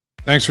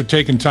Thanks for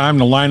taking time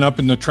to line up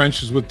in the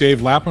trenches with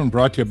Dave Lapham,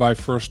 brought to you by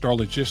First Star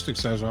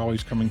Logistics, as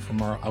always, coming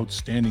from our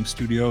outstanding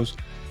studios.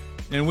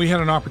 And we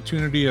had an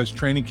opportunity as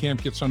training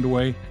camp gets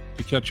underway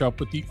to catch up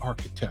with the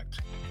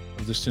architect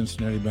of the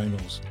Cincinnati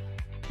Bengals.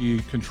 He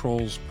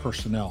controls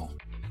personnel.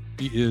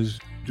 He is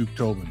Duke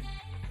Tobin.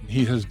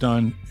 He has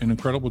done an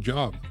incredible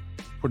job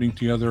putting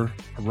together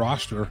a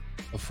roster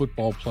of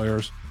football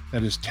players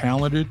that is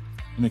talented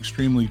and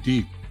extremely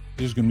deep.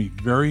 It is going to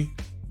be very,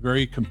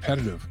 very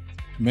competitive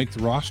to make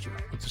the roster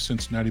with the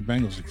Cincinnati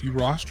Bengals. If you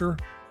roster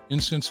in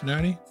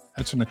Cincinnati,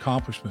 that's an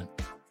accomplishment.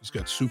 He's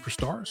got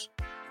superstars.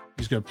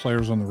 He's got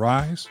players on the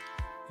rise.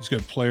 He's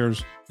got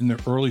players in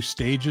the early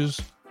stages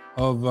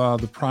of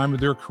the prime of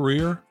their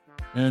career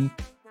and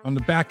on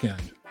the back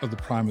end of the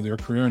prime of their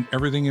career and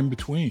everything in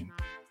between.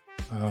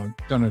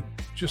 Done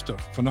just a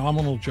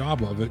phenomenal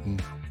job of it.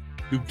 And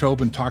Duke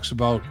Tobin talks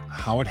about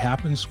how it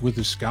happens with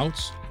his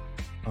scouts,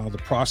 the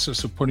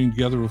process of putting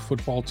together a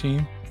football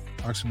team,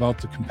 talks about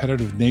the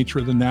competitive nature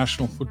of the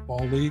National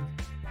Football League,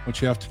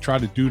 what you have to try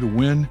to do to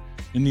win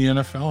in the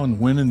NFL and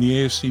win in the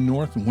AFC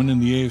North and win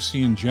in the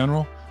AFC in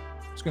general.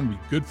 It's going to be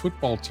good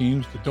football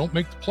teams that don't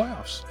make the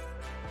playoffs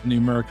in the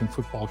American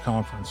Football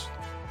Conference.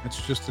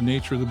 That's just the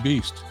nature of the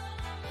beast.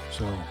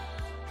 So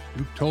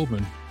Duke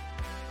Tobin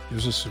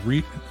gives us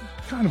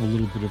kind of a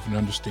little bit of an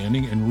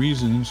understanding and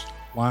reasons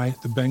why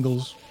the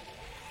Bengals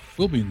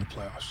will be in the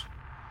playoffs.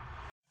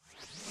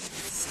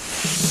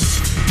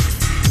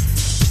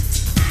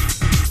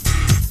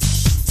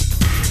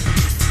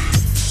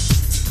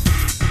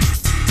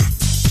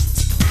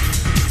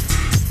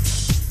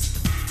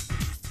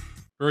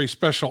 Very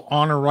special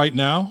honor right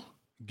now.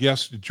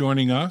 Guest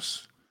joining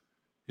us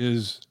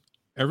is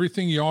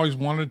everything you always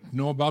wanted to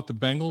know about the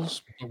Bengals,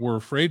 but we're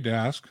afraid to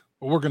ask,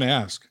 but we're going to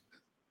ask.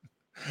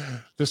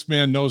 This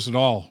man knows it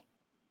all.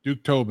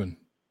 Duke Tobin.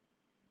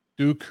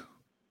 Duke,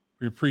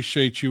 we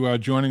appreciate you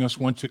joining us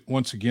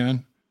once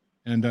again,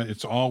 and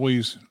it's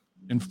always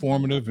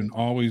informative and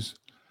always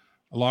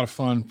a lot of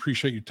fun.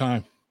 Appreciate your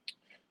time.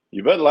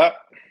 You bet, Lap.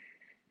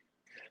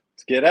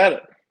 Let's get at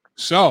it.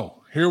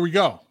 So here we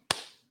go.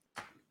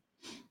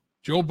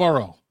 Joe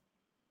Burrow.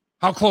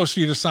 How close are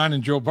you to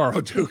signing Joe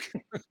Burrow, Duke?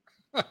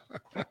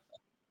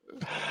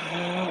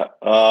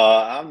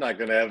 I'm not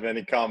going to have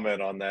any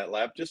comment on that,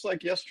 Lap, just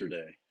like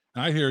yesterday.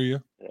 I hear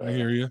you.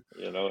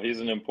 You know, he's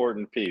an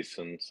important piece,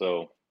 and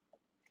so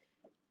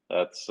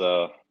that's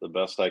the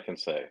best I can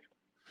say.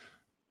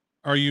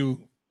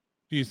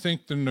 Do you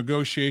think the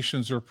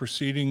negotiations are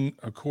proceeding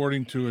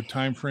according to a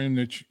time frame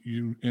that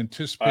you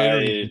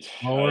anticipate?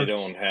 I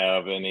don't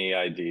have any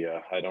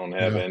idea. I don't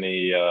have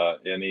any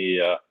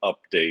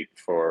update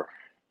for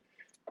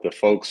the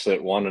folks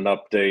that want an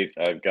update.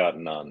 I've got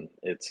none.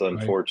 It's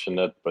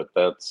unfortunate, but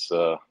that's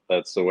the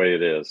way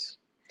it is.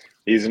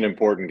 He's an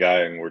important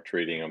guy, and we're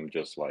treating him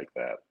just like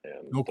that.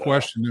 And, no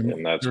question.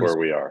 And that's where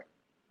we are.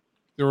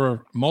 There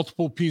are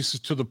multiple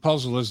pieces to the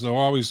puzzle, as there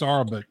always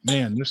are, but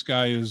man, this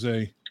guy is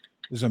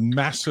a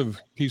massive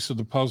piece of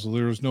the puzzle.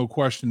 There is no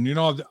question. You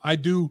know, I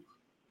do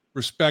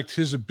respect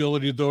his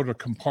ability, though, to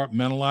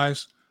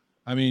compartmentalize.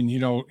 I mean, you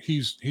know,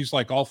 he's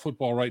like all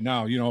football right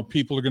now. You know,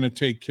 people are going to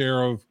take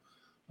care of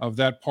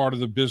that part of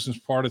the business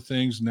part of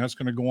things, and that's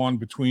going to go on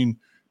between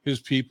his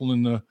people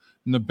and the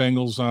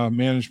Bengals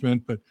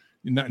management. But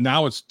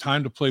now it's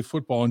time to play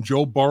football, and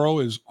Joe Burrow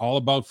is all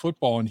about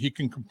football, and he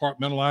can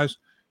compartmentalize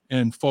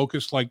and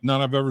focus like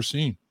none I've ever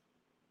seen.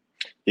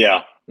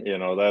 Yeah, you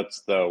know,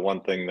 that's the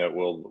one thing that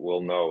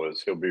we'll know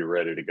is he'll be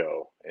ready to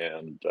go,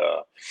 and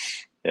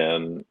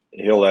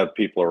he'll have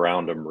people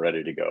around him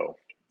ready to go,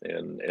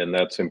 and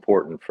that's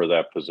important for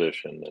that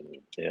position,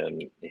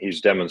 and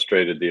he's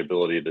demonstrated the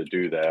ability to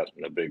do that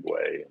in a big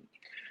way,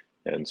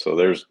 and so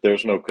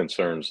there's no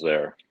concerns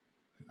there.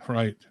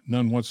 Right,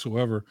 none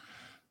whatsoever.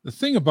 The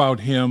thing about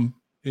him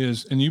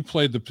is, and you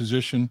played the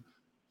position,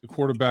 the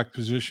quarterback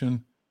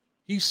position,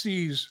 he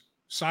sees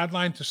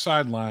sideline to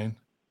sideline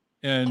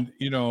and,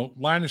 you know,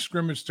 line of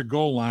scrimmage to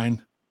goal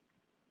line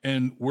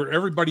and where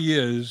everybody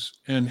is,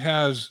 and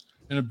has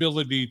an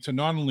ability to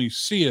not only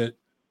see it,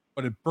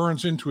 but it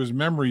burns into his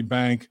memory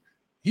bank.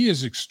 He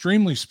is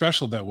extremely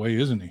special that way,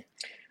 isn't he?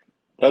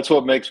 That's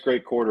what makes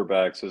great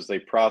quarterbacks is they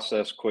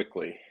process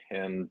quickly.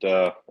 And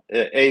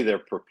they're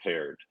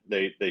prepared.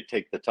 They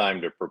take the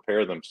time to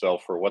prepare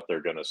themselves for what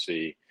they're going to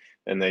see,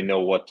 and they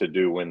know what to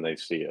do when they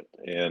see it.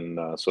 And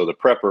so the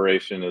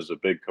preparation is a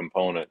big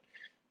component.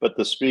 But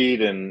the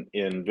speed in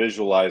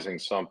visualizing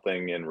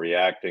something and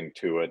reacting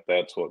to it,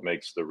 that's what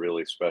makes the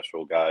really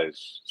special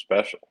guys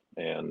special.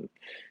 And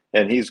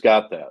he's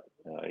got that.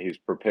 He's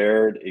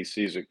prepared, he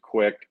sees it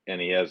quick, and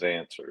he has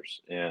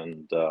answers.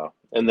 And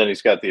then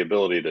he's got the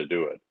ability to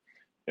do it.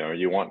 You know,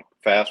 you want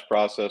fast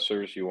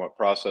processors, you want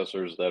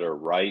processors that are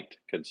right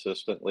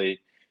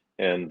consistently,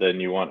 and then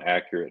you want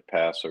accurate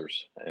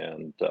passers.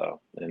 And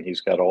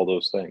he's got all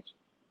those things.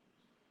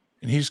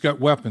 And he's got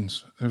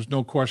weapons. There's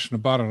no question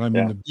about it. I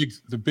mean,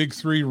 the big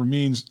three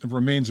remains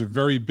a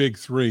very big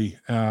three.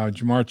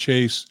 Jamar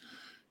Chase,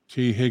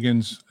 T.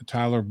 Higgins,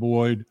 Tyler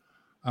Boyd.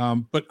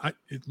 But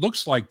it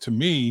looks like to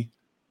me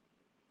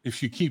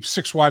if you keep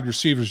 6 wide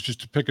receivers,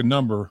 just to pick a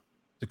number,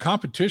 the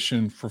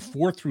competition for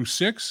 4 through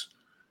 6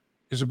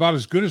 is about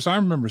as good as I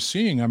remember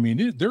seeing. I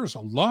mean, there's a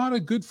lot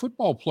of good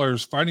football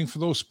players fighting for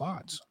those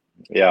spots.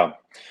 Yeah.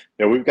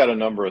 We've got a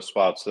number of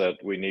spots that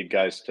we need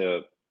guys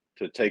to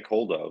take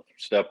hold of,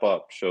 step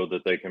up, show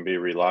that they can be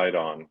relied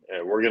on.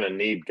 And we're going to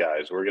need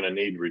guys. We're going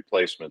to need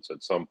replacements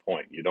at some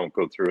point. You don't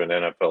go through an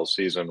NFL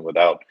season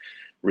without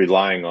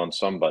relying on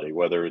somebody,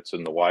 whether it's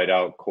in the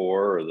wideout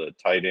core or the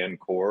tight end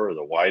core or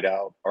the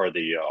wideout or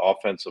the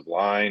offensive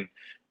line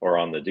or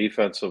on the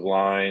defensive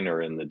line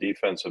or in the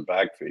defensive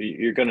backfield.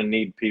 You're going to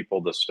need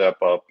people to step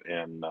up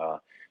and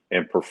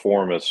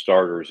perform as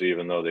starters,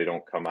 even though they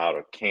don't come out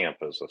of camp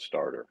as a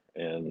starter.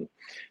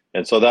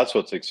 And so that's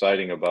what's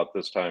exciting about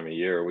this time of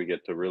year. We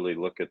get to really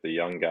look at the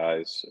young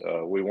guys.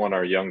 We want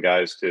our young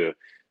guys to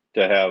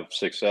have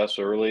success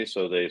early,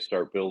 so they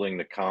start building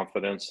the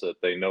confidence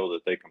that they know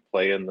that they can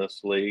play in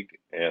this league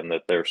and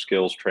that their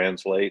skills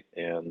translate.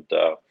 And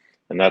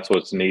that's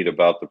what's neat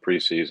about the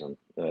preseason.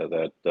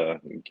 That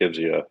gives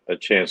you a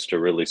chance to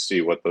really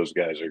see what those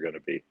guys are going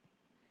to be.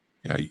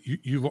 Yeah,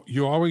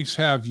 you always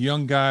have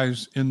young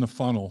guys in the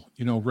funnel,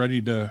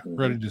 ready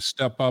to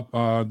step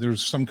up.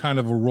 There's some kind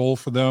of a role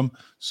for them.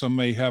 Some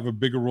may have a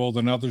bigger role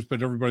than others,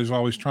 but everybody's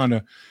always trying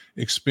to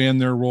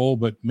expand their role.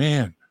 But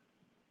man,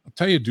 I'll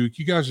tell you, Duke,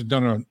 you guys have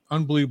done an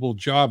unbelievable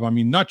job. I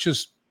mean, not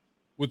just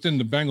within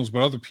the Bengals,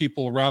 but other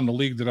people around the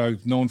league that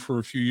I've known for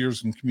a few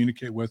years and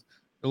communicate with.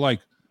 They're like,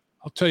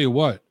 I'll tell you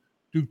what,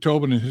 Duke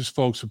Tobin and his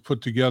folks have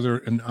put together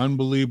an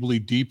unbelievably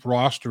deep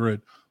roster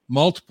at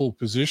multiple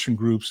position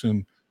groups.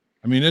 And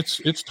I mean,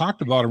 it's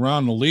talked about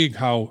around the league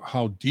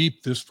how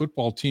deep this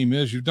football team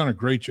is. You've done a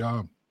great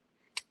job.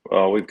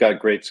 Well, we've got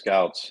great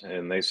scouts,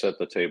 and they set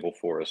the table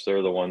for us.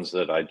 They're the ones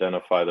that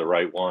identify the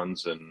right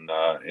ones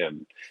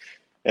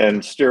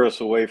and steer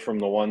us away from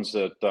the ones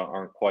that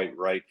aren't quite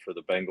right for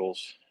the Bengals.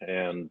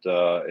 And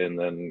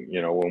then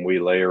when we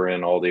layer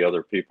in all the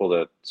other people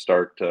that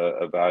start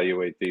to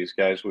evaluate these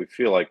guys, we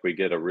feel like we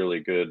get a really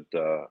good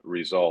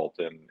result.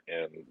 And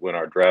when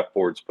our draft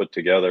board's put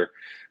together,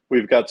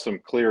 we've got some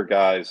clear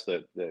guys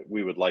that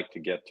we would like to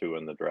get to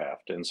in the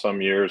draft. In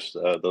some years,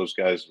 those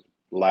guys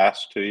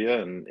last to you,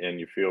 and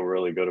you feel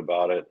really good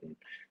about it. And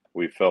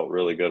we felt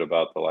really good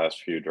about the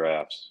last few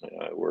drafts.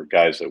 Were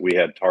guys that we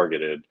had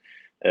targeted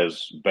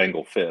as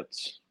Bengal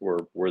fits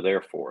were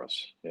there for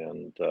us.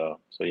 And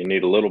so you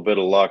need a little bit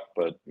of luck,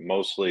 but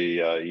mostly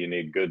you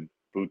need good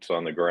boots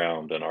on the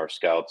ground, and our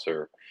scouts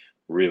are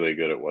really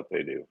good at what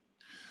they do.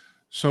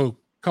 So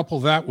couple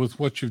that with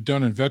what you've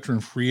done in veteran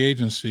free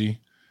agency.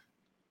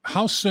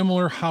 How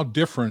similar, how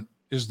different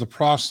is the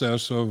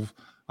process of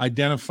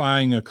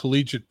identifying a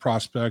collegiate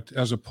prospect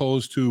as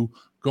opposed to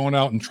going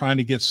out and trying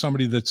to get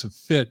somebody that's a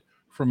fit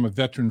from a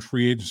veteran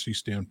free agency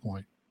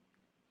standpoint?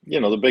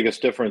 The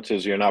biggest difference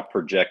is you're not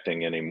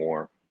projecting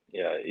anymore.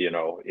 Yeah,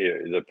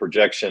 the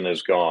projection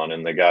is gone,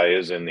 and the guy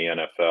is in the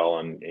NFL,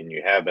 and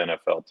you have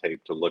NFL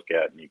tape to look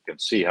at, and you can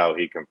see how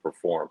he can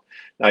perform.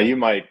 Now, you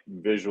might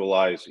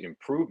visualize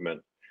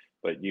improvement,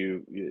 but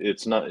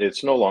it's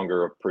no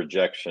longer a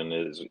projection.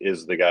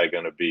 Is the guy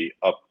going to be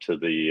up to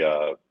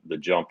the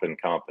jump in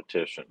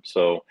competition?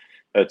 So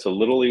it's a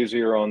little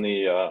easier on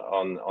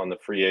the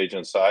free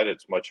agent side.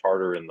 It's much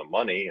harder in the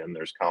money, and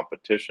there's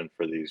competition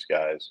for these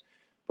guys.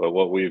 But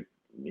what we've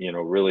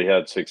really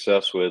had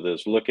success with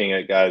is looking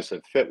at guys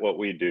that fit what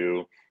we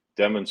do,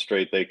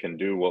 demonstrate they can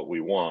do what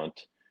we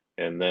want,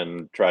 and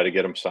then try to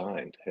get them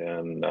signed.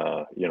 And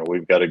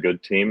we've got a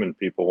good team, and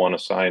people want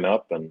to sign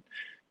up, and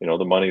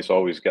the money's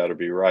always got to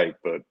be right,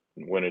 but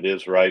when it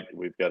is right,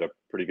 we've got a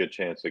pretty good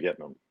chance of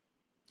getting them.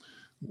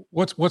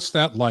 What's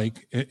that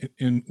like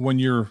in when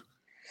you're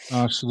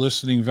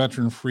soliciting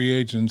veteran free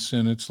agents,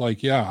 and it's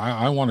like, yeah,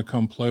 I want to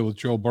come play with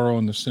Joe Burrow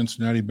and the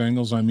Cincinnati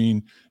Bengals. I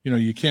mean,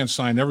 you can't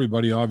sign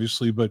everybody,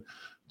 obviously, but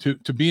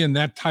to be in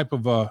that type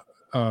of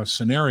a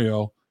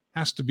scenario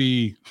has to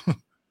be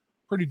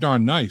pretty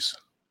darn nice.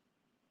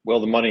 Well,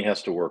 the money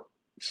has to work,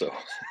 so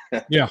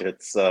yeah,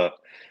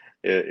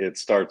 it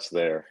starts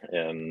there,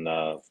 and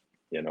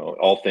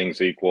all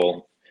things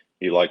equal,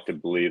 you like to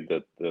believe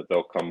that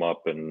they'll come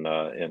up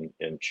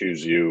and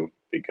choose you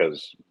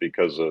because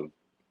of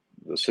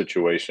the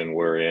situation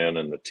we're in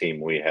and the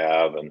team we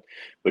have and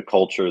the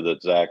culture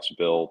that Zach's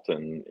built,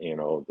 and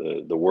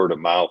the word of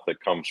mouth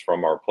that comes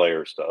from our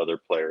players to other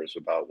players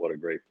about what a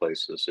great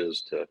place this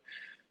is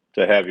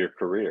to have your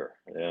career.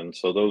 And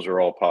so those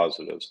are all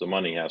positives. The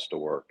money has to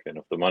work, and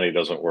if the money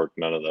doesn't work,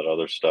 none of that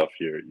other stuff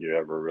you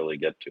ever really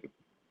get to.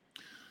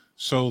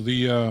 So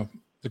the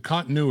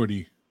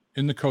continuity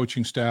in the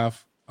coaching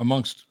staff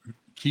amongst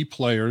key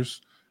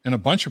players and a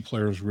bunch of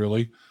players,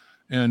 really,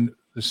 and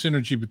the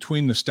synergy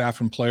between the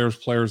staff and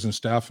players and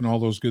staff and all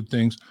those good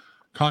things,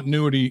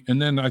 continuity.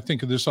 And then I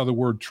think of this other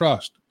word,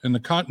 trust. And the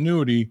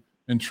continuity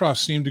and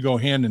trust seem to go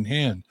hand in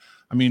hand.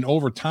 I mean,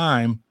 over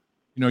time,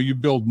 you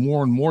build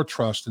more and more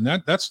trust. And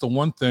that's the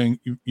one thing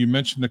you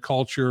mentioned, the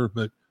culture,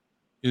 but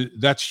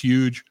that's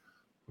huge.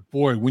 But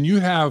boy, when you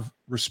have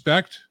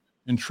respect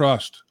and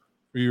trust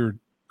for your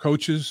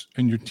coaches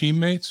and your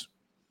teammates,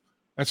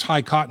 that's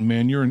high cotton,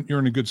 man. You're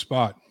in a good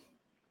spot.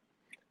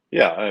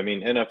 Yeah, I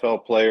mean,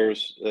 NFL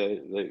players,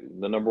 the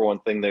number one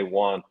thing they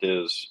want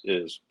is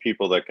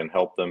people that can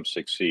help them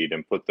succeed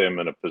and put them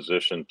in a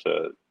position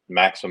to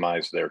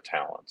maximize their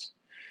talents.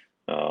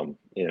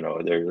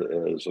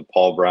 There is a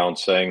Paul Brown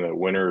saying that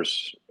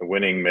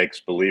winning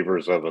makes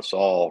believers of us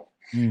all,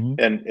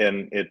 Mm-hmm.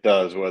 and it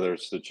does, whether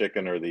it's the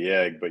chicken or the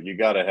egg. But you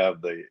got to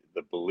have the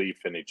belief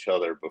in each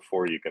other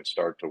before you can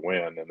start to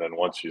win, and then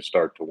once you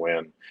start to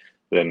win,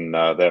 then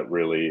that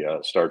really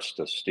starts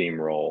to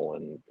steamroll.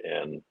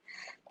 And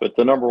but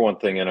the number one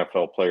thing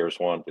NFL players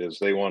want is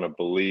they want to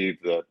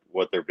believe that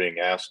what they're being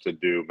asked to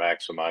do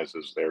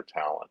maximizes their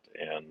talent,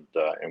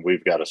 and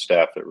we've got a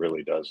staff that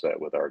really does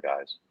that with our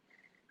guys.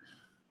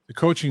 The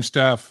coaching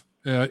staff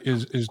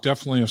is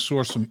definitely a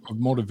source of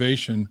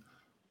motivation,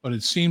 but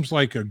it seems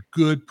like a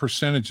good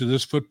percentage of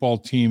this football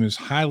team is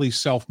highly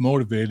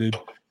self-motivated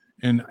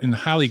and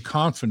highly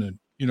confident.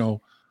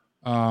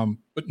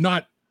 But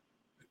not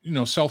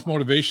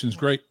self-motivation is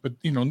great, but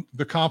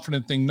the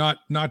confident thing, not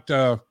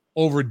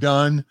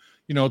overdone.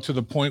 To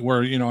the point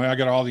where I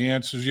got all the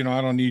answers.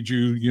 I don't need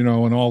you.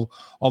 And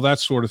all that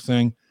sort of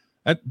thing.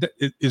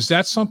 Is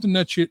that something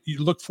that you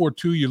look for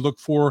too? You look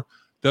for.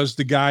 Does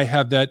the guy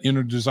have that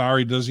inner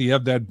desire? Does he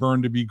have that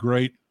burn to be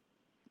great?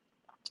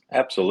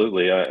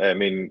 Absolutely. I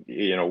mean,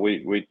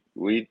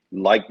 we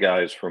like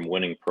guys from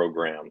winning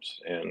programs,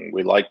 and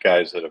we like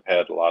guys that have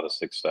had a lot of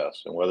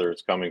success. And whether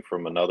it's coming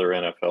from another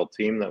NFL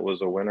team that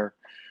was a winner,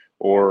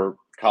 or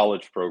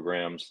college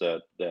programs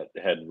that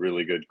had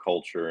really good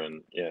culture,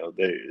 and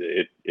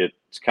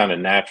it's kind of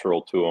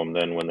natural to them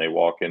then when they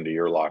walk into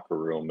your locker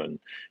room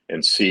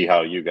and see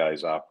how you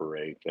guys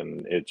operate,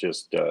 and it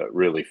just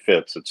really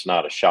fits. It's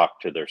not a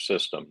shock to their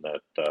system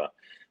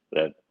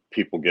that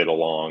people get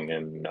along,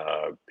 and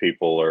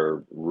people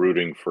are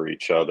rooting for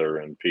each other,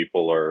 and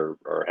people are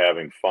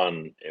having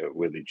fun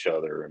with each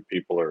other, and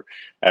people are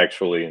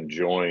actually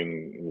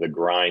enjoying the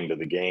grind of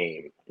the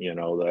game.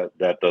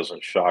 That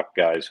doesn't shock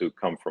guys who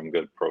come from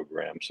good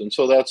programs. And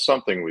so that's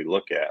something we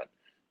look at.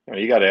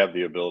 You got to have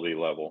the ability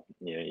level.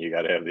 You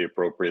got to have the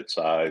appropriate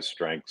size,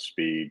 strength,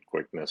 speed,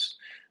 quickness.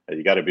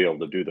 You got to be able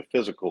to do the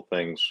physical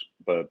things,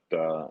 but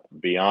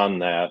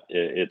beyond that,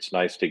 it's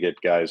nice to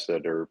get guys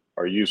that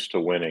are used to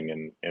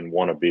winning and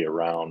want to be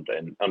around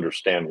and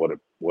understand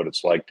what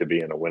it's like to be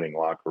in a winning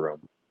locker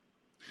room.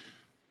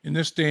 In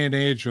this day and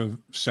age of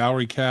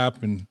salary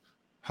cap and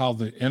how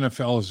the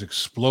NFL has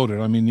exploded,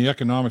 I mean, the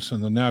economics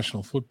in the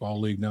National Football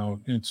League now,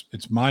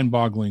 it's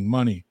mind-boggling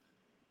money.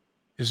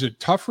 Is it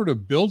tougher to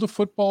build a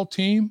football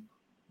team?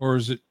 Or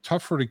is it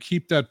tougher to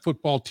keep that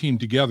football team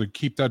together,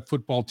 keep that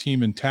football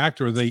team intact,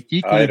 or are they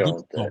equally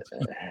difficult?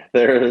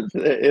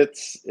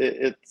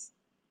 It's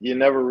you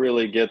never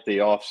really get the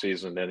off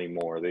season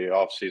anymore. The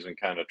off season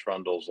kind of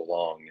trundles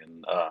along,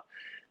 and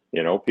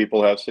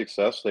people have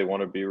success. They want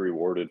to be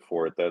rewarded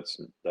for it.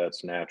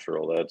 That's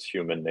natural. That's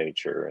human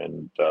nature,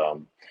 and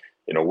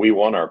we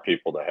want our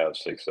people to have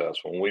success.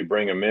 When we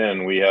bring them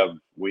in, we have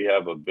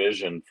a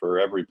vision for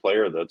every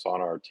player that's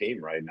on our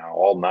team right now,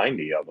 all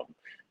 90 of them.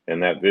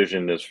 And that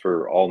vision is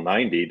for all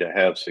 90 to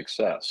have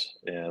success.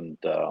 And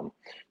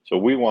so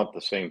we want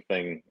the same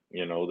thing,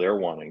 they're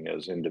wanting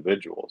as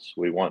individuals.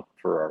 We want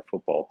for our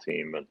football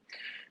team. And,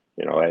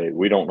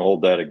 we don't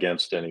hold that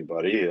against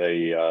anybody.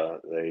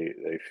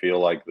 They feel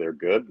like they're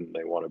good and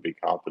they want to be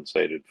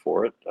compensated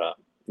for it.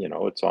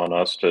 It's on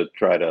us to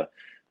try to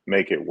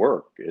make it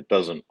work. It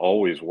doesn't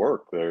always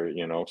work there.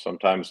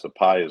 Sometimes the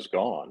pie is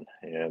gone,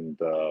 and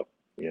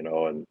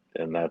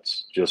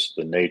that's just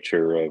the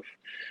nature of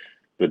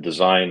the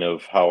design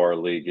of how our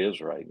league is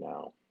right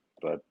now.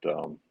 But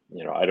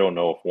I don't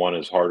know if one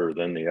is harder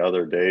than the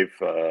other, Dave.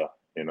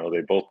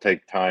 They both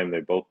take time,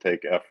 they both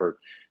take effort,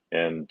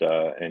 and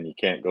you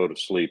can't go to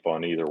sleep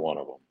on either one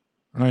of them.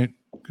 Right,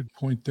 good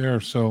point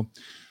there. So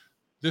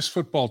this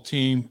football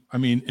team, I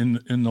mean,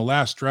 in the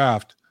last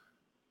draft,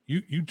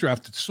 you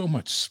drafted so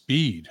much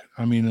speed.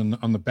 I mean,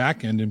 on the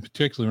back end in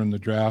particular in the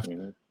draft,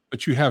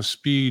 but you have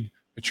speed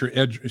at your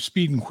edge,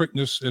 speed and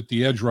quickness at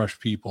the edge rush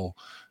people.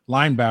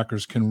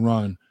 Linebackers can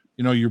run,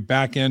 your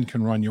back end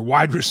can run, your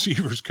wide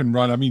receivers can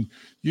run. I mean,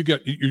 you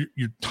got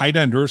your tight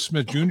end, Irv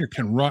Smith Jr.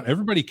 can run.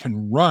 Everybody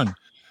can run.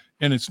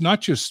 And it's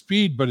not just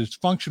speed, but it's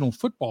functional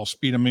football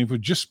speed. I mean, if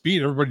it's just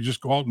speed, everybody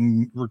just go out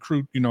and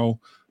recruit, the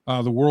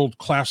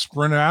world-class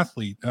sprint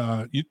athlete.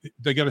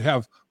 They got to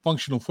have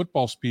functional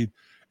football speed.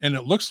 And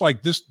it looks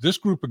like this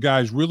group of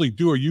guys really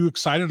do. Are you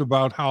excited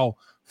about how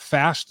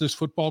fast this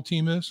football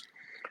team is?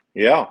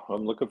 Yeah,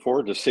 I'm looking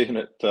forward to seeing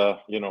it,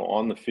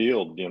 on the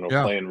field,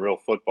 playing real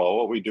football.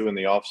 What we do in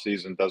the off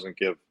season doesn't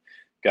give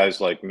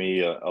guys like me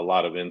a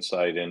lot of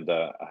insight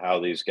into how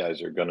these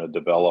guys are going to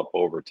develop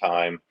over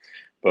time.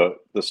 But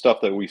the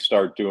stuff that we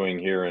start doing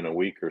here in a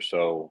week or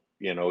so,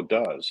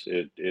 does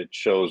it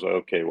shows,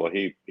 okay, well,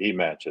 he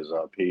matches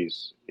up. He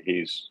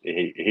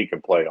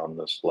can play on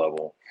this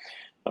level.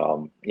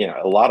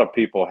 A lot of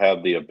people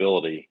have the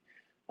ability.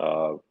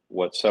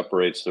 What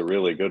separates the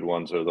really good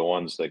ones are the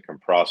ones that can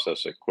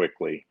process it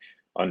quickly,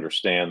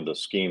 understand the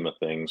scheme of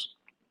things,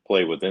 and then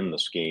play within the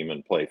scheme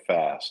and play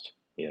fast,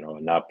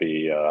 and not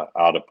be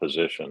out of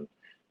position.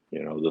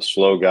 The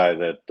slow guy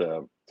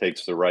that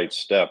takes the right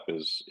step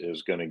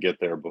is going to get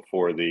there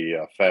before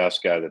the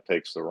fast guy that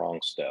takes the wrong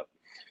step.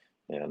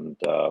 And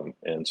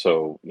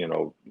so,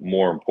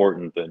 more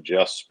important than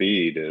just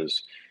speed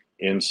is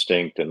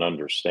instinct and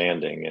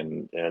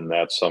understanding, and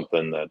that's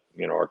something that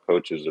our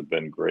coaches have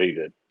been great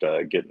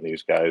at, getting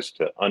these guys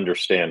to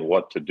understand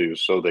what to do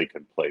so they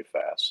can play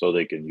fast, so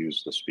they can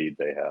use the speed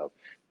they have.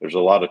 There's a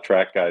lot of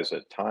track guys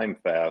that time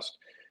fast.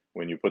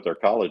 When you put their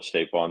college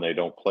tape on, they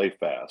don't play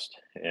fast,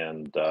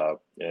 and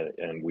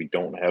we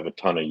don't have a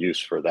ton of use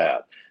for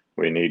that.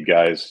 We need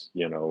guys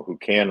who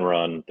can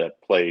run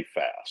that play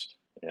fast.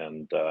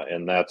 And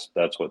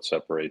that's what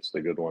separates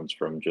the good ones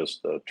from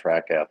just the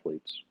track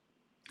athletes.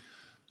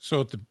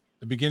 So at the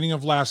beginning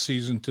of last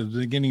season to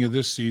the beginning of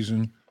this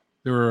season,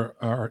 there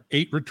are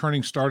 8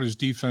 returning starters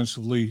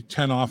defensively,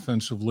 10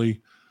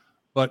 offensively.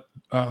 But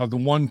the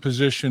one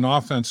position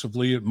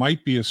offensively, it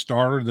might be a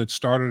starter that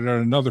started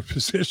at another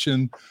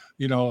position,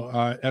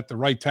 at the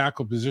right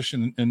tackle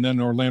position, and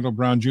then Orlando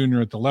Brown Jr.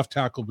 at the left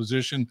tackle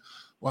position.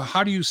 Well,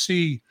 how do you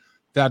see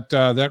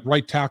that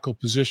right tackle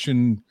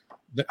position?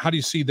 How do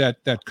you see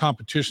that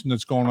competition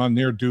that's going on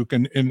there, Duke?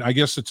 And I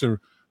guess it's a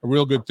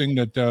real good thing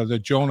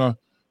that Jonah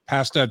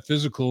passed that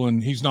physical,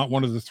 and he's not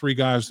one of the 3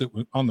 guys that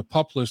was on the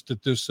PUP list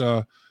at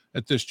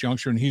this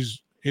juncture, and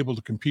he's able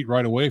to compete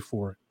right away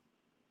for it.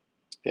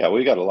 Yeah,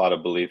 we got a lot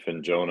of belief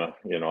in Jonah.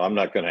 I'm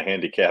not going to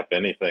handicap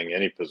any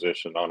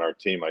position on our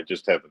team. I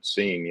just haven't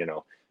seen.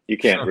 You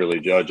can't really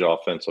judge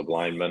offensive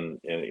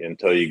linemen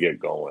until you get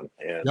going,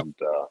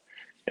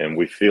 and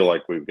we feel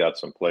like we've got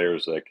some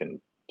players that can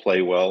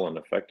play well and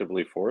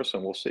effectively for us,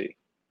 and we'll see.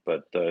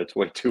 But it's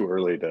way too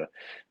early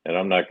and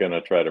I'm not going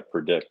to try to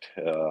predict.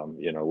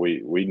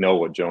 We know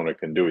what Jonah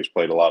can do. He's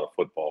played a lot of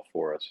football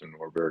for us, and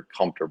we're very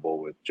comfortable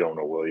with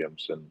Jonah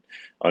Williams and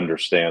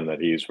understand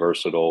that he's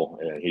versatile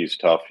and he's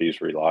tough,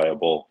 he's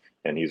reliable,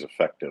 and he's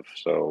effective.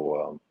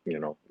 So,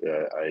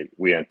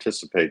 we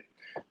anticipate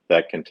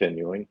that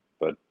continuing,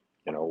 but,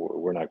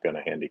 we're not going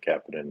to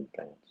handicap it in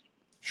advance.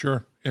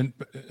 Sure.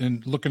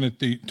 And looking at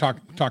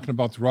talking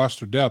about the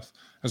roster depth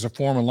as a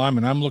former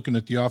lineman, I'm looking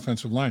at the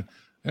offensive line.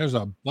 There's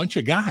a bunch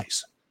of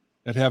guys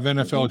that have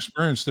NFL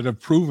experience that have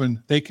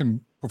proven they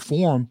can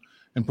perform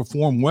and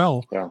perform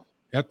well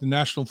at the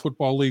National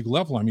Football League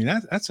level. I mean,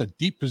 that's a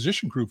deep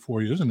position group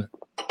for you, isn't it?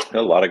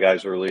 A lot of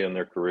guys early in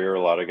their career,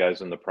 a lot of guys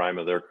in the prime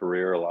of their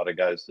career, a lot of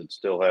guys that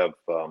still have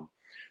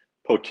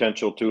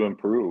potential to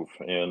improve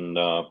and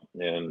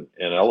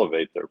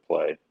elevate their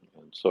play.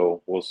 And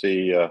so we'll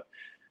see,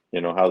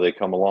 how they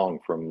come along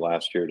from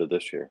last year to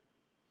this year.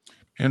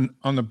 And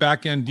on the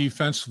back end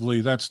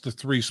defensively, that's the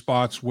 3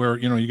 spots where,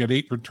 you got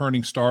 8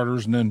 returning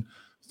starters and then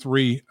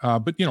 3.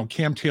 But,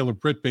 Cam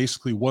Taylor-Britt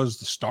basically was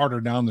the starter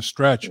down the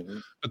stretch. Mm-hmm.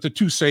 But the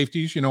 2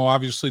 safeties,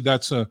 obviously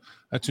that's a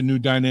new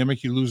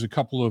dynamic. You lose a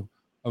couple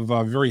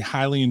of very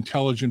highly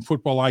intelligent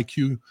football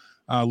IQ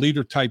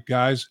leader type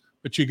guys,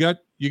 but you got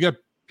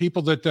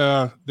people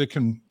that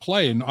can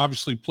play and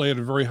obviously play at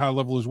a very high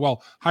level as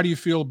well. How do you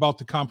feel about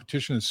the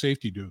competition at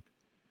safety, Duke?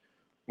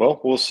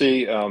 Well, we'll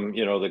see.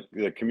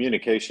 The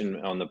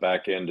communication on the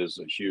back end is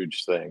a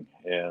huge thing,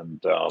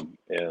 and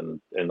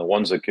the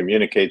ones that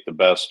communicate the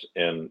best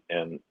and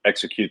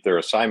execute their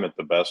assignment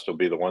the best will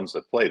be the ones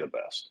that play the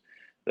best.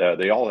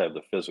 They all have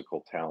the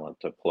physical talent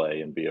to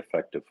play and be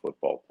effective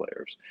football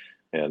players.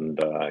 And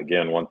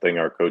again, one thing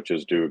our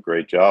coaches do a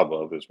great job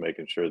of is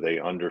making sure they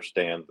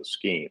understand the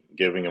scheme,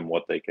 giving them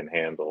what they can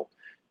handle,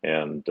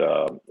 and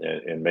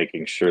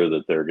making sure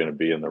that they're going to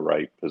be in the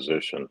right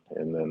position.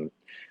 And then.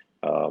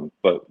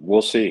 But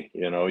we'll see.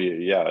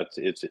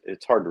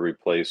 It's hard to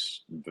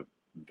replace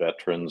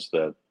veterans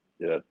that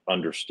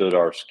understood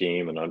our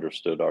scheme and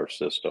understood our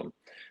system.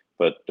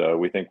 But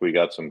we think we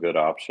got some good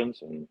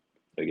options, and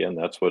again,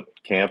 that's what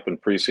camp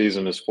and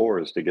preseason is for: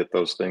 is to get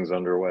those things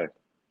underway.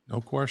 No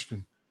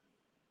question.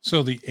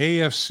 So the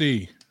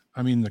AFC,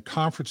 the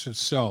conference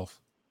itself,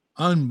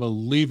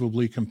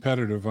 unbelievably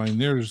competitive.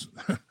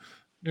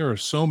 There are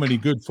so many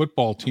good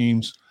football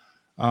teams.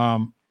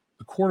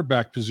 The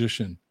quarterback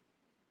position.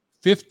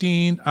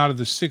 15 out of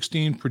the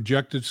 16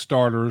 projected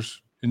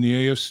starters in the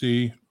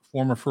AFC,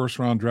 former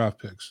first-round draft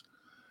picks.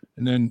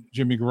 And then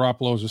Jimmy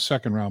Garoppolo is a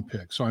second-round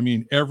pick. So,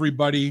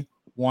 everybody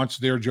wants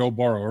their Joe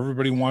Burrow.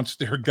 Everybody wants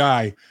their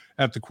guy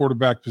at the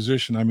quarterback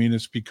position.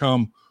 It's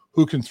become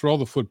who can throw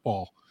the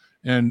football.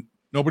 And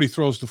nobody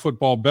throws the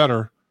football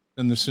better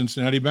than the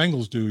Cincinnati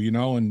Bengals do,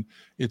 and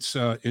it's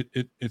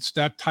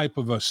that type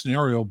of a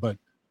scenario. But,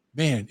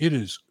 man, it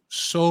is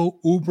so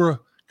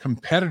uber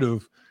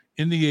competitive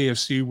in the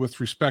AFC with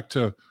respect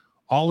to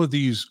all of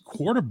these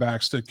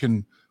quarterbacks that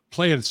can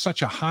play at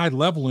such a high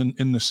level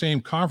in the same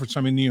conference.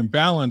 The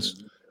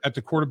imbalance at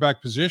the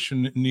quarterback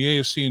position in the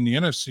AFC and the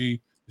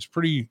NFC is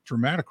pretty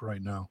dramatic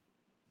right now.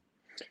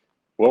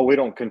 Well, we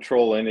don't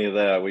control any of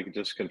that. We can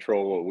just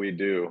control what we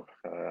do.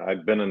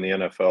 I've been in the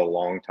NFL a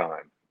long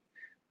time.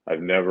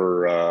 I've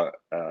never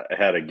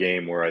had a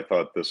game where I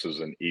thought this is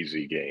an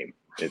easy game.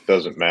 It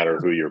doesn't matter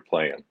who you're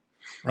playing.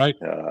 Right.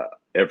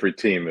 Every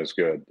team is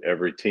good.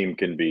 Every team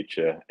can beat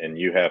you, and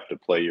you have to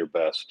play your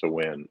best to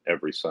win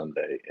every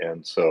Sunday.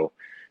 And so,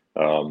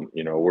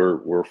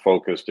 we're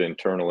focused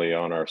internally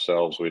on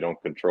ourselves. We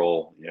don't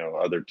control,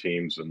 other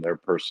teams and their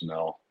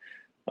personnel,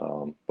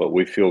 but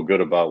we feel good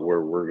about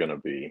where we're going to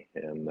be,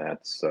 and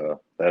that's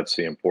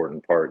the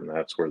important part, and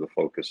that's where the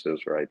focus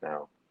is right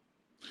now.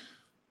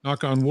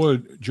 Knock on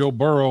wood, Joe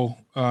Burrow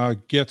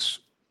gets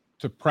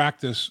to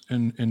practice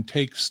and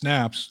take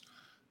snaps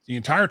the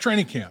entire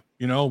training camp,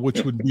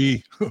 which would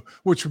be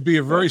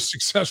a very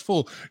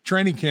successful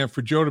training camp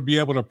for Joe to be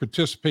able to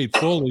participate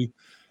fully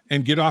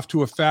and get off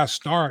to a fast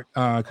start.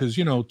 Because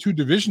 2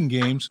 division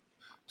games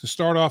to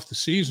start off the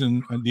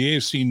season, the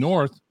AFC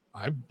North,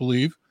 I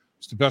believe,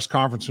 is the best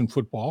conference in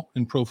football,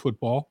 in pro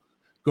football.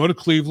 Go to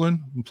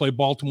Cleveland and play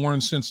Baltimore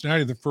and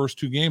Cincinnati. The first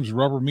 2 games,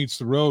 rubber meets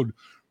the road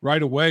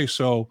right away.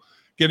 So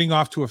getting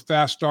off to a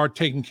fast start,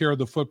 taking care of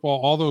the football,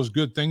 all those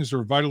good things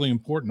are vitally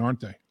important,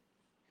 aren't they?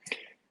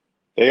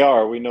 They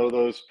are. We know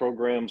those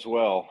programs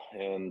well,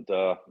 and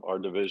our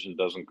division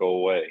doesn't go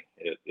away.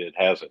 It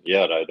hasn't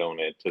yet. I don't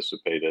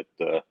anticipate it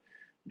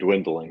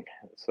dwindling.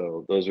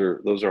 So those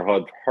are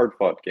hard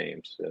fought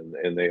games,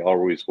 and they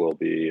always will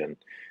be. And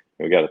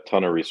we got a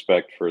ton of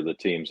respect for the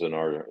teams in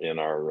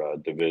our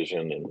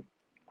division.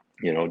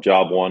 And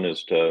job one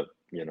is to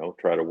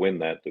try to win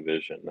that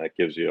division. That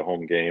gives you a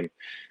home game.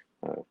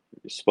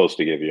 It's supposed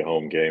to give you a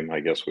home game. I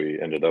guess we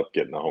ended up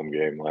getting a home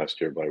game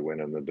last year by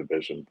winning the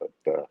division.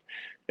 But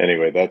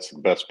anyway, that's the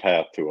best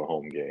path to a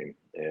home game,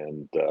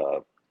 and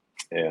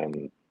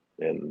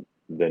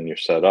then you're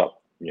set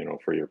up,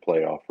 for your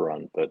playoff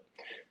run. But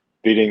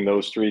beating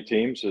those 3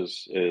 teams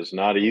is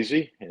not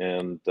easy,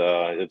 and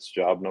it's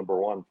job number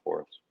 1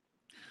 for us.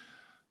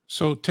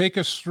 So take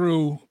us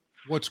through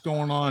what's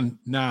going on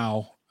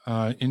now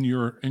in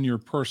your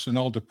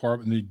personnel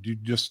department. You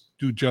just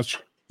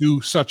do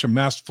such a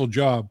masterful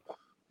job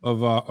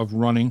of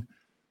running.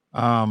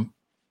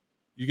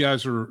 You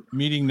guys are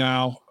meeting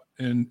now,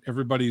 and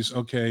everybody's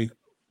okay.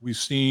 We've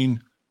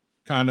seen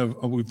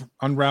we've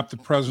unwrapped the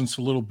presents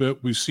a little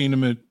bit. We've seen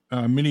them at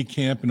mini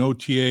camp and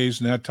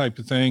OTAs and that type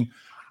of thing.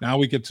 Now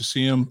we get to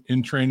see them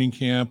in training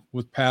camp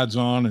with pads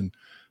on and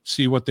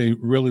see what they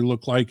really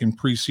look like in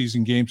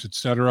preseason games,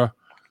 etc.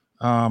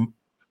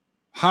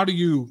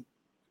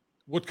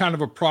 What kind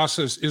of a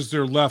process is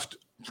there left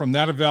from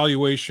that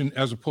evaluation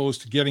as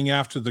opposed to getting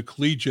after the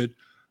collegiate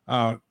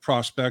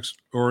prospects,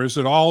 or is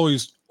it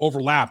always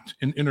overlapped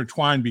and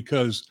intertwined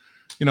because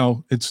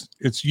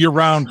it's year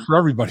round for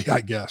everybody,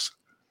 I guess?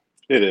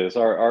 It is.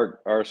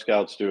 Our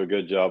scouts do a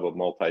good job of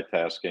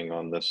multitasking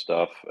on this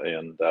stuff,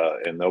 and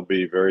they'll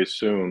be very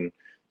soon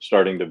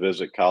starting to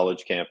visit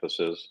college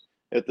campuses.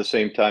 At the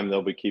same time,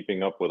 they'll be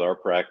keeping up with our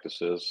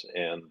practices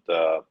and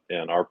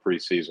our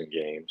preseason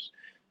games.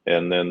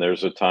 And then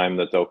there's a time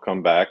that they'll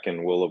come back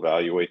and we'll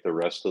evaluate the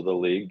rest of the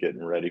league,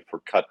 getting ready for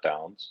cut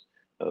downs.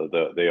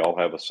 They all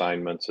have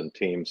assignments and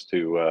teams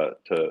to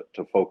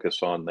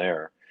focus on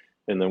there.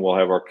 And then we'll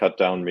have our cut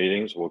down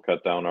meetings. We'll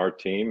cut down our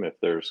team. If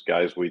there's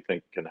guys we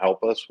think can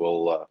help us,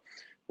 we'll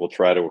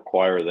try to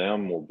acquire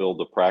them. We'll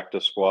build a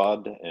practice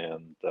squad,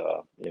 and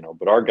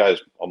but our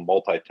guys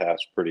multitask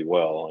pretty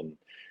well.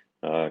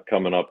 And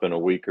coming up in a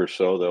week or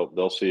so,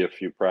 they'll see a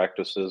few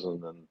practices,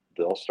 and then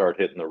they'll start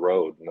hitting the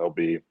road, and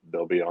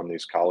they'll be on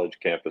these college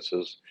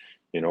campuses,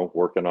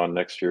 working on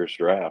next year's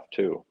draft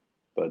too.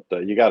 But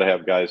you got to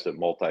have guys that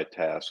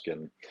multitask,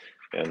 and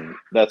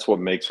that's what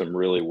makes them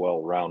really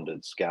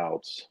well-rounded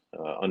scouts,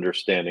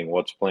 understanding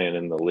what's playing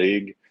in the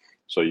league,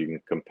 so you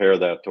can compare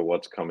that to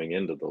what's coming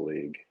into the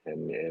league.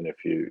 And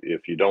if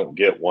you don't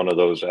get one of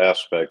those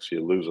aspects,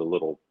 you lose a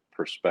little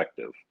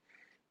perspective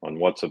on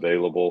what's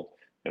available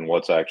and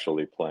what's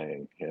actually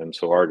playing. And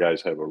so our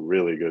guys have a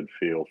really good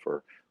feel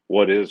for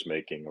what is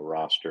making a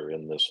roster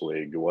in this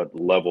league, what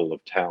level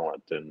of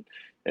talent, and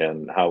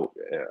how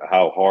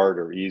hard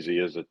or easy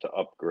is it to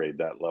upgrade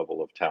that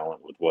level of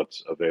talent with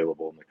what's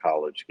available in the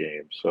college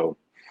game. So,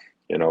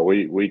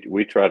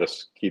 we try to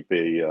keep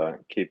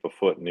a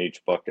foot in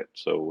each bucket,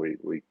 so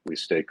we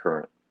stay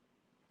current.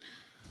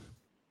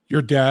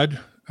 Your dad,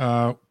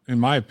 in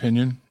my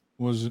opinion,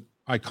 was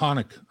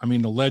iconic. I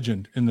mean, a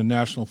legend in the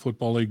National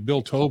Football League.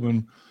 Bill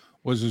Tobin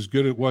was as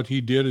good at what he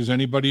did as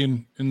anybody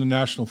in the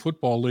National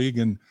Football League,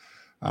 and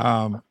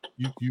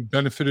you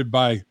benefited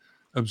by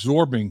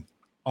absorbing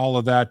all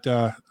of that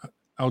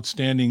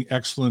outstanding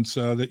excellence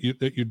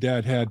that your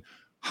dad had.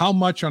 How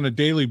much on a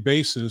daily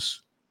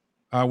basis,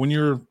 when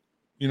you're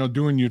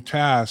doing your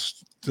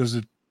tasks, does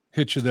it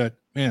hit you that,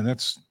 man,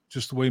 that's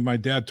just the way my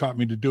dad taught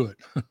me to do it?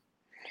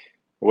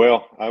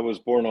 Well, I was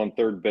born on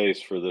third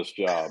base for this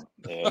job,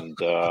 and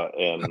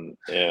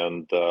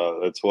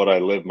that's what I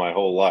lived my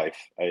whole life.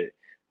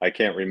 I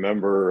can't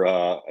remember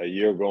a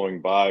year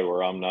going by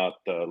where I'm not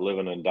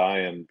living and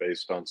dying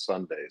based on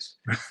Sundays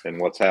and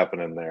what's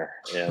happening there,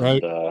 and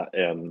Right.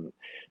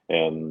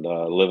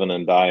 Living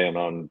and dying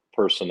on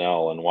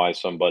personnel and why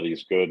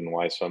somebody's good and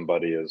why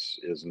somebody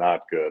is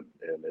not good,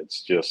 and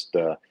it's just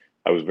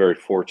I was very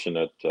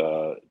fortunate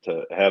to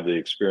have the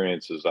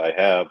experiences I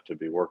have to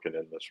be working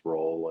in this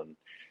role.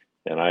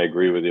 And I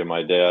agree with you.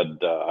 My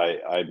dad,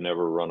 I've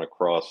never run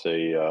across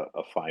a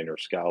finer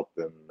scout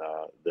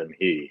than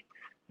he.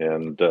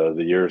 And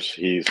the years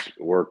he's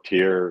worked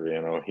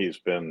here, he's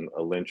been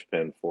a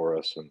linchpin for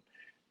us and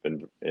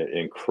been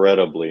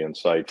incredibly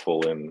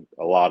insightful in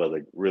a lot of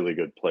the really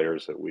good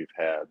players that we've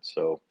had.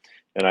 So,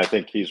 and I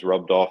think he's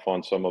rubbed off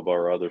on some of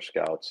our other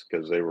scouts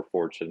because they were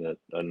fortunate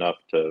enough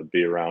to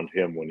be around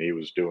him when he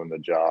was doing the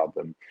job.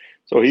 And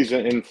so he's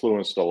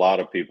influenced a lot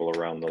of people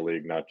around the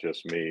league, not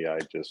just me. I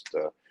just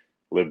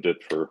lived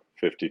it for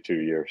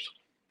 52 years.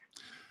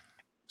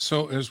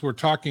 So as we're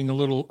talking a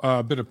little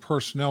bit of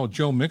personnel,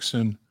 Joe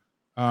Mixon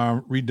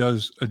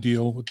redoes a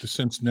deal with the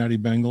Cincinnati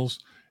Bengals,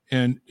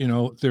 and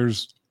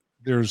there's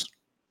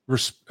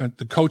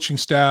the coaching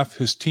staff,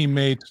 his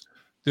teammates.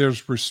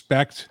 There's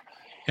respect,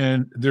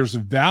 and there's a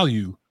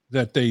value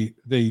that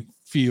they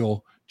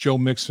feel Joe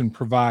Mixon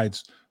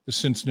provides the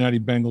Cincinnati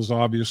Bengals.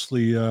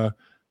 Obviously,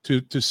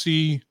 to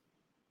see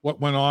what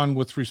went on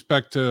with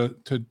respect to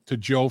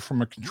Joe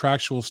from a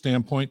contractual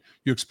standpoint,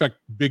 you expect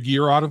big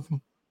year out of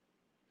him.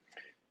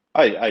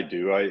 I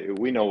do.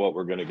 We know what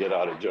we're going to get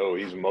out of Joe.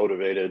 He's a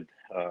motivated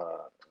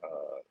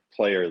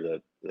player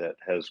that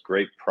has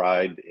great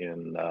pride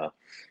in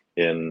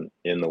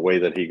the way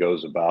that he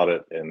goes about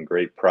it, and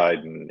great pride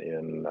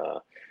in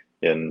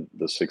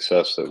the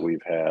success that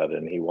we've had.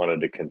 And he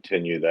wanted to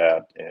continue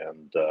that,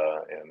 and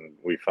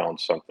we found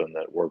something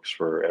that works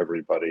for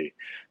everybody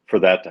for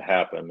that to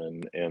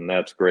happen, and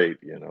that's great,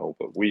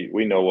 But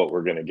we know what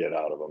we're going to get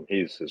out of him.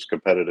 He's as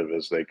competitive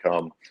as they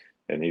come.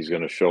 And he's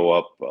going to show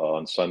up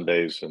on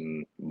Sundays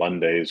and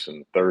Mondays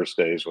and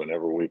Thursdays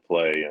whenever we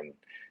play,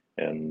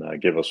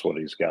 and give us what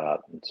he's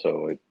got. And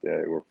so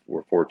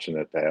we're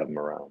fortunate to have him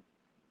around.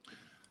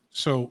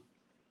 So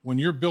when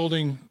you're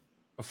building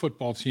a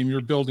football team,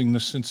 you're building the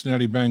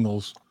Cincinnati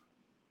Bengals.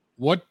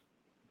 What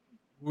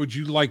would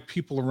you like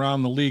people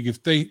around the league,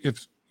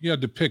 if you had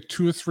to pick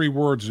 2 or 3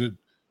 words that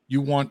you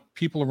want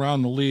people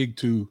around the league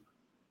to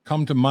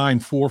come to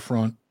mind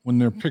forefront when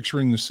they're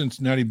picturing the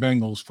Cincinnati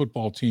Bengals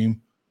football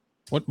team?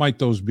 What might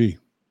those be?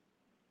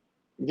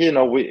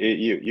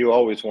 You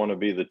always want to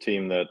be the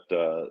team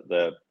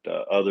that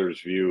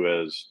others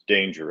view as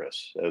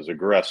dangerous, as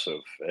aggressive,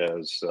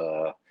 as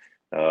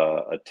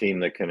a team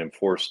that can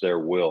enforce their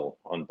will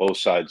on both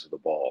sides of the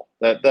ball.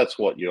 That's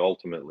what you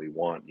ultimately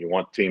want. You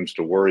want teams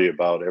to worry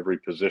about every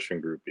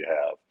position group you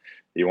have.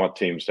 You want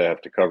teams to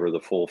have to cover the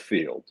full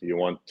field. You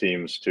want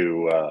teams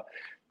to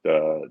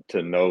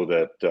know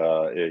that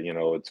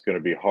it's going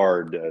to be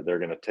hard. They're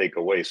going to take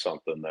away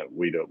something that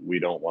we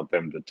don't want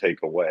them to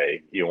take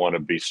away. You want to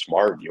be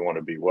smart. You want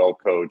to be well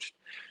coached,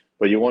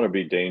 but you want to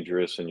be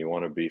dangerous, and you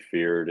want to be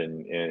feared,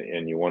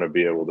 and you want to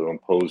be able to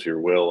impose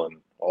your will in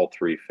all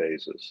 3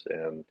 phases.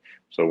 And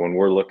so when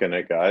we're looking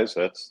at guys,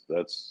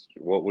 that's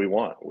what we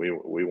want.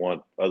 We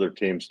want other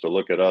teams to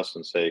look at us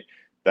and say,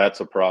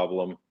 that's a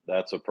problem,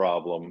 that's a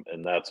problem,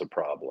 and that's a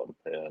problem.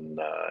 And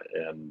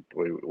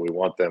we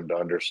want them to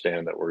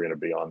understand that we're going to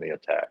be on the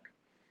attack.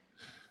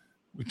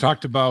 We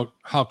talked about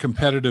how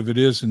competitive it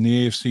is in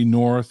the AFC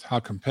North, how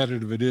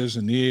competitive it is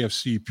in the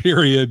AFC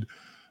period.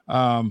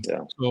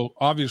 So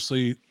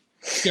obviously,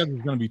 the schedule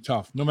is going to be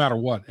tough no matter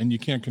what, and you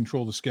can't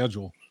control the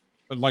schedule.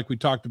 But like we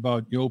talked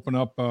about, you open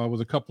up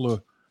with a couple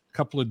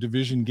of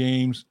division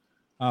games.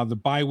 The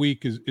bye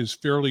week is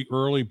fairly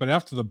early, but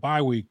after the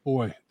bye week,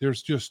 boy,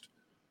 there's just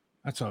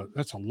that's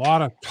a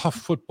lot of tough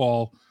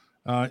football.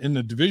 In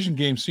the division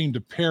games seem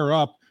to pair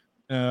up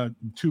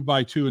 2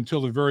 by 2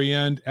 until the very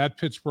end, at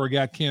Pittsburgh,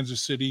 at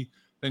Kansas City,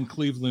 then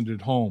Cleveland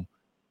at home.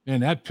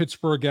 And at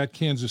Pittsburgh, at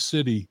Kansas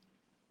City,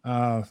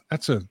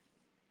 that's a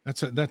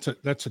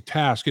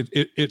task.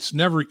 It's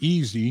never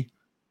easy.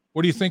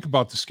 What do you think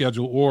about the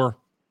schedule? Or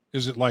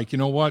is it like, you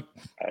know what?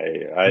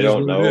 I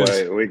don't know.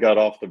 We got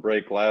off the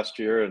break last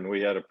year, and we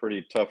had a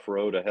pretty tough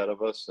road ahead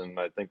of us, and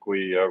I think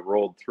we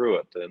rolled through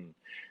it. And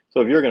so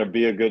if you're going to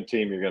be a good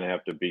team, you're going to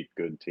have to beat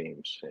good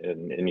teams.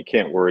 And you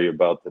can't worry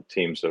about the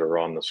teams that are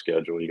on the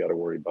schedule. You got to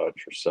worry about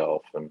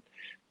yourself. And,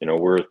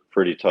 we're a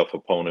pretty tough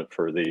opponent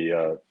for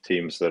the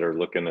teams that are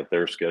looking at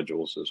their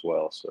schedules as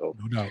well. So,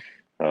 no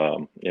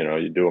doubt.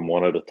 You do them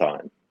one at a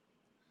time.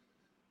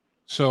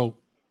 So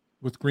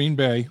with Green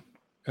Bay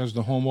as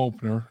the home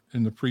opener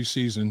in the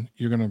preseason,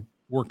 you're going to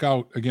work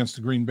out against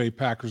the Green Bay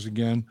Packers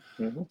again,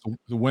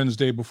 the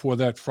Wednesday before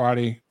that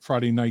Friday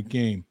night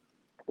game.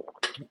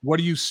 What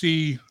do you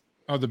see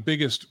are the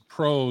biggest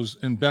pros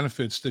and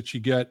benefits that you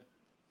get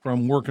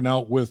from working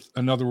out with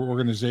another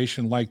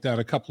organization like that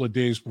a couple of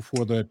days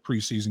before the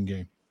preseason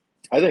game?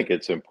 I think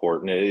it's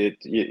important.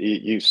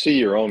 You see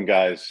your own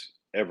guys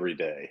every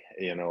day.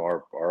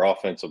 Our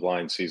offensive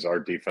line sees our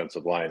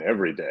defensive line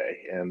every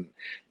day, and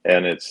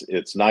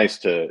it's nice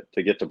to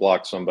get to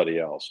block somebody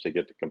else, to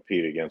get to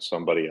compete against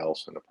somebody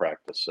else in a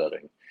practice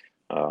setting.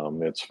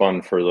 It's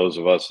fun for those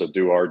of us that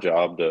do our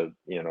job to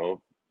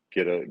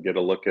get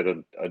a look at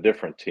a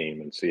different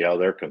team and see how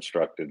they're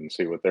constructed and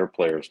see what their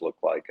players look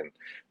like, and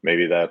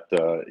maybe that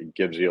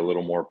gives you a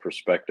little more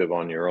perspective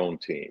on your own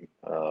team.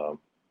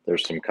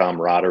 There's some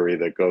camaraderie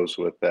that goes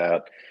with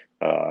that.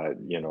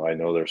 I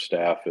know their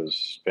staff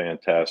is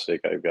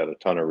fantastic. I've got a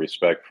ton of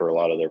respect for a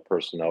lot of their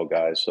personnel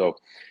guys. So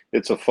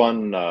it's a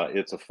fun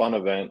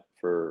event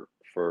for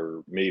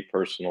me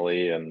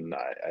personally, and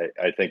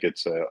I think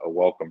it's a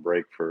welcome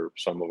break for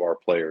some of our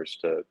players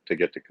to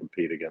get to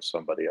compete against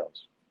somebody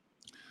else.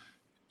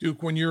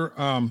 Duke, when you're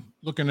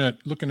looking at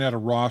a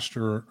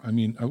roster, I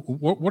mean,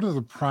 what are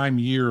the prime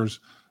years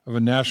of a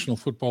National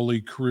Football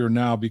League career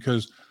now?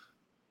 Because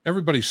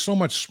everybody's so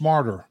much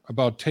smarter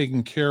about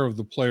taking care of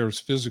the players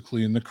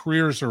physically, and the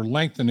careers are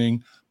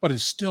lengthening, but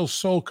it's still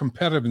so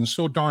competitive and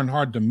so darn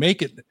hard to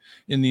make it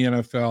in the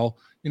NFL.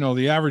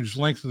 The average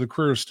length of the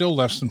career is still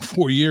less than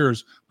 4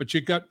 years, but you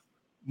got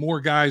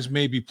more guys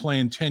maybe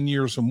playing 10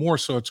 years or more.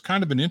 So it's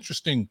kind of an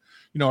interesting,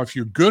 if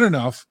you're good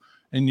enough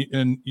and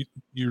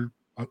you're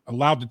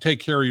allowed to take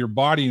care of your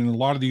body, and a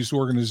lot of these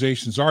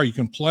organizations you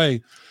can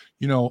play,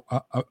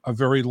 a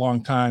very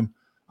long time.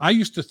 I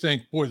used to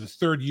think, boy, the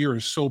third year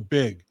is so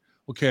big.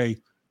 Okay,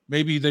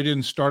 maybe they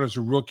didn't start as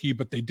a rookie,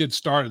 but they did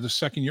start at the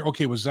second year.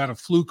 Okay, was that a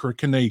fluke, or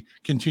can they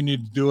continue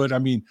to do it? I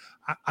mean,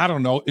 I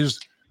don't know.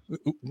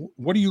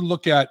 What do you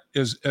look at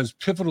as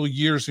pivotal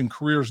years in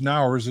careers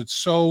now, or has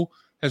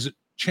it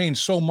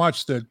changed so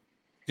much that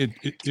it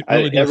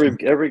really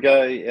every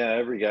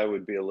guy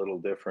would be a little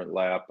different,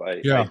 Lap.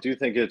 I do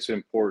think it's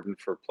important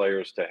for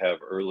players to have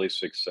early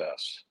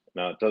success.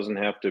 Now, it doesn't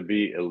have to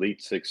be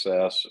elite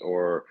success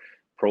or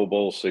Pro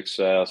Bowl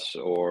success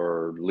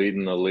or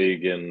leading the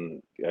league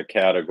in a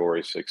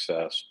category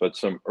success, but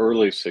some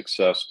early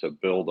success to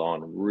build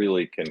on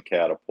really can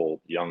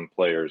catapult young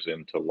players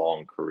into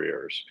long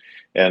careers.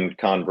 And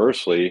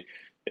conversely,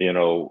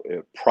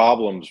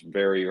 problems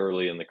very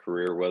early in the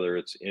career, whether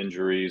it's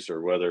injuries or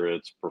whether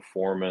it's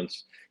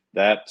performance,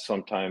 that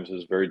sometimes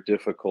is very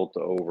difficult to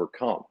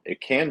overcome.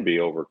 It can be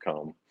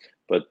overcome,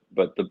 but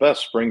the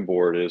best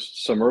springboard is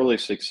some early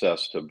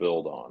success to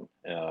build on,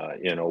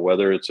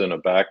 whether it's in a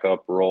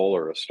backup role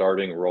or a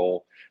starting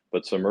role,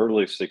 but some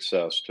early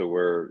success to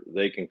where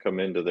they can come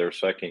into their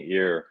second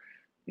year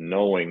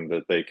knowing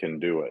that they can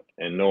do it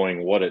and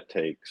knowing what it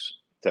takes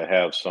to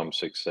have some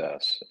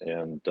success.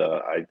 And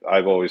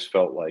I've always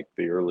felt like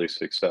the early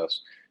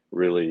success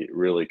really,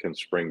 really can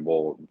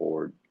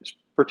springboard,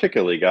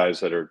 particularly guys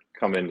that are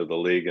come into the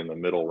league in the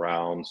middle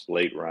rounds,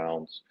 late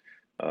rounds.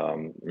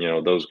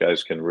 Those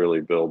guys can really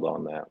build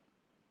on that.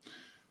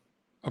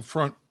 Up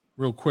front,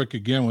 real quick,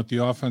 again, with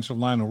the offensive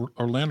line,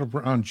 Orlando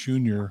Brown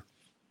Jr.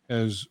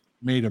 has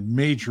made a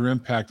major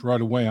impact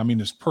right away. I mean,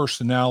 his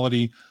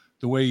personality,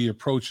 the way he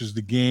approaches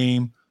the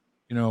game,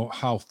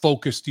 how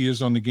focused he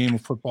is on the game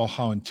of football,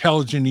 how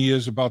intelligent he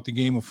is about the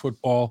game of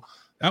football.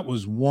 That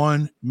was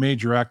one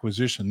major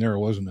acquisition there,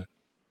 wasn't it?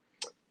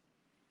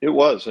 It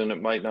was, and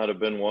it might not have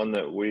been one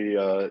that we,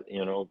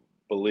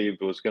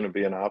 believed was going to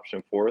be an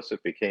option for us.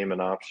 It became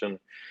an option.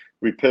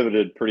 We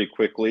pivoted pretty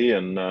quickly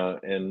and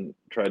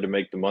tried to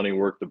make the money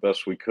work the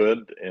best we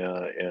could.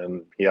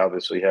 And he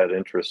obviously had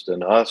interest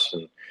in us,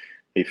 and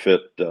he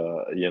fit,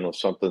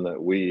 something that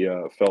we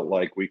felt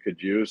like we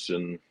could use.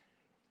 And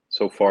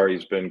so far,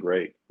 he's been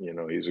great.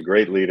 He's a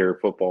great leader.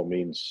 Football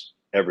means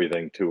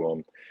everything to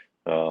him.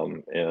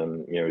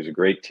 And he's a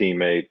great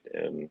teammate,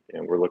 and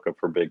we're looking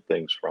for big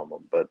things from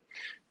him. But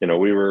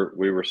we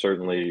were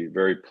certainly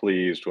very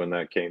pleased when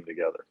that came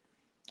together.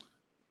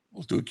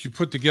 Well, Duke, you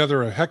put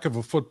together a heck of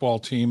a football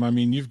team. I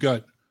mean, you've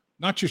got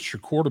not just your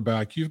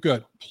quarterback, you've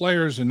got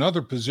players in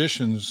other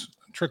positions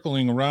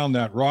trickling around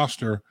that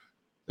roster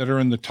that are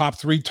in the top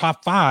 3,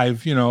 top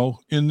 5,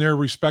 in their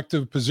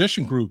respective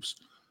position groups.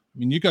 I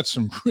mean, you got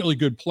some really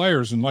good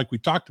players, and like we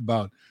talked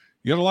about,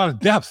 you got a lot of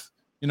depth,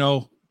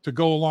 to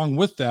go along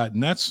with that.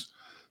 And that's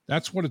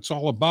what it's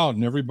all about.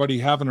 And everybody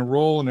having a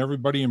role and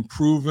everybody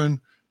improving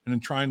and then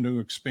trying to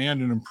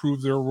expand and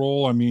improve their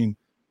role. I mean,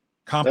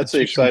 that's the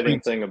exciting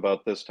thing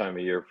about this time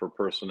of year for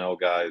personnel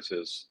guys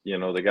is,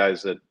 the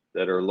guys that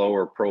are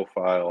lower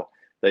profile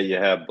that you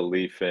have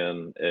belief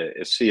in,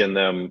 is seeing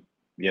them,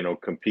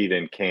 compete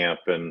in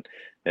camp. And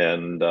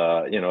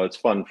it's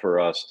fun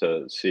for us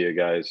to see a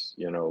guy's,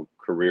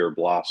 career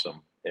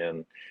blossom.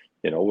 And,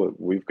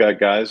 we've got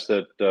guys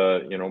that,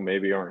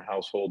 maybe aren't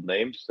household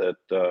names that,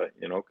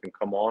 can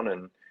come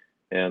on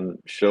and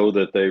show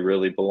that they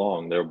really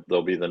belong.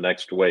 They'll be the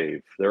next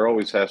wave. There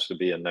always has to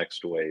be a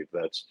next wave.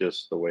 That's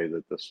just the way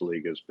that this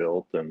league is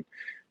built. And,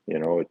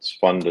 it's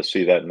fun to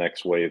see that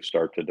next wave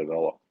start to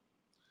develop.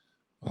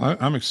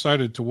 I'm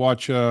excited to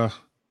watch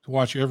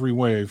every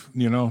wave,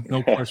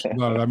 no question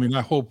about it. I mean,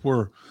 I hope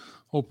we're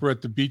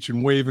at the beach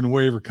and wave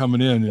are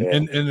coming in,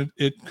 and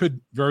it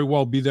could very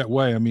well be that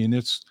way. I mean,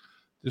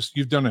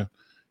 you've done a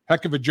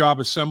heck of a job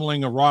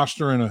assembling a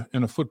roster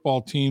and a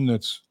football team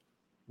that's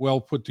well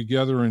put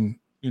together and,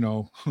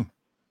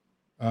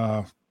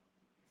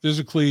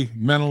 physically,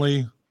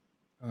 mentally,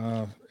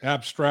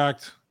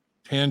 abstract,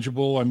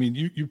 tangible. I mean,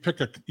 you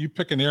pick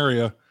an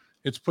area,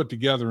 it's put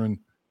together, and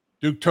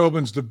Duke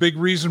Tobin's the big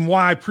reason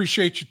why. I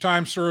appreciate your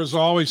time, sir, as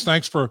always.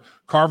 Thanks for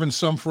carving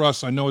some for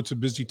us. I know it's a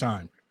busy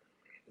time.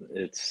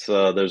 It's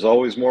there's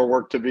always more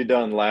work to be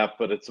done, Lap,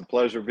 but it's a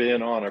pleasure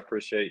being on. I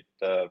appreciate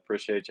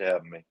you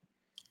having me.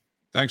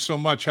 Thanks so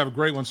much. Have a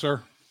great one,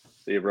 sir.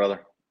 See you,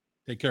 brother.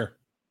 Take care.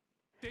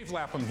 Dave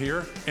Lapham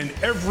here, and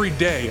every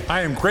day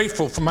I am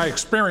grateful for my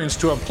experience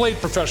to have played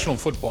professional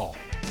football.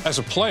 As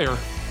a player,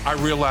 I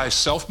realize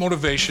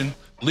self-motivation,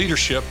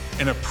 leadership,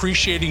 and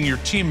appreciating your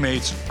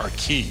teammates are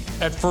key.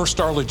 At First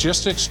Star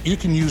Logistics, you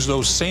can use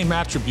those same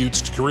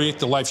attributes to create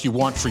the life you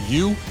want for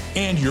you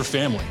and your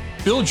family.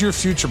 Build your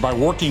future by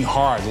working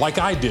hard like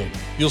I did.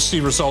 You'll see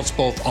results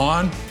both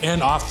on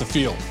and off the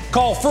field.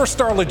 Call First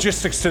Star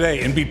Logistics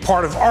today and be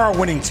part of our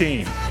winning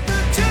team.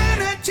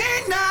 Opportunity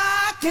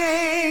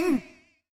knocking.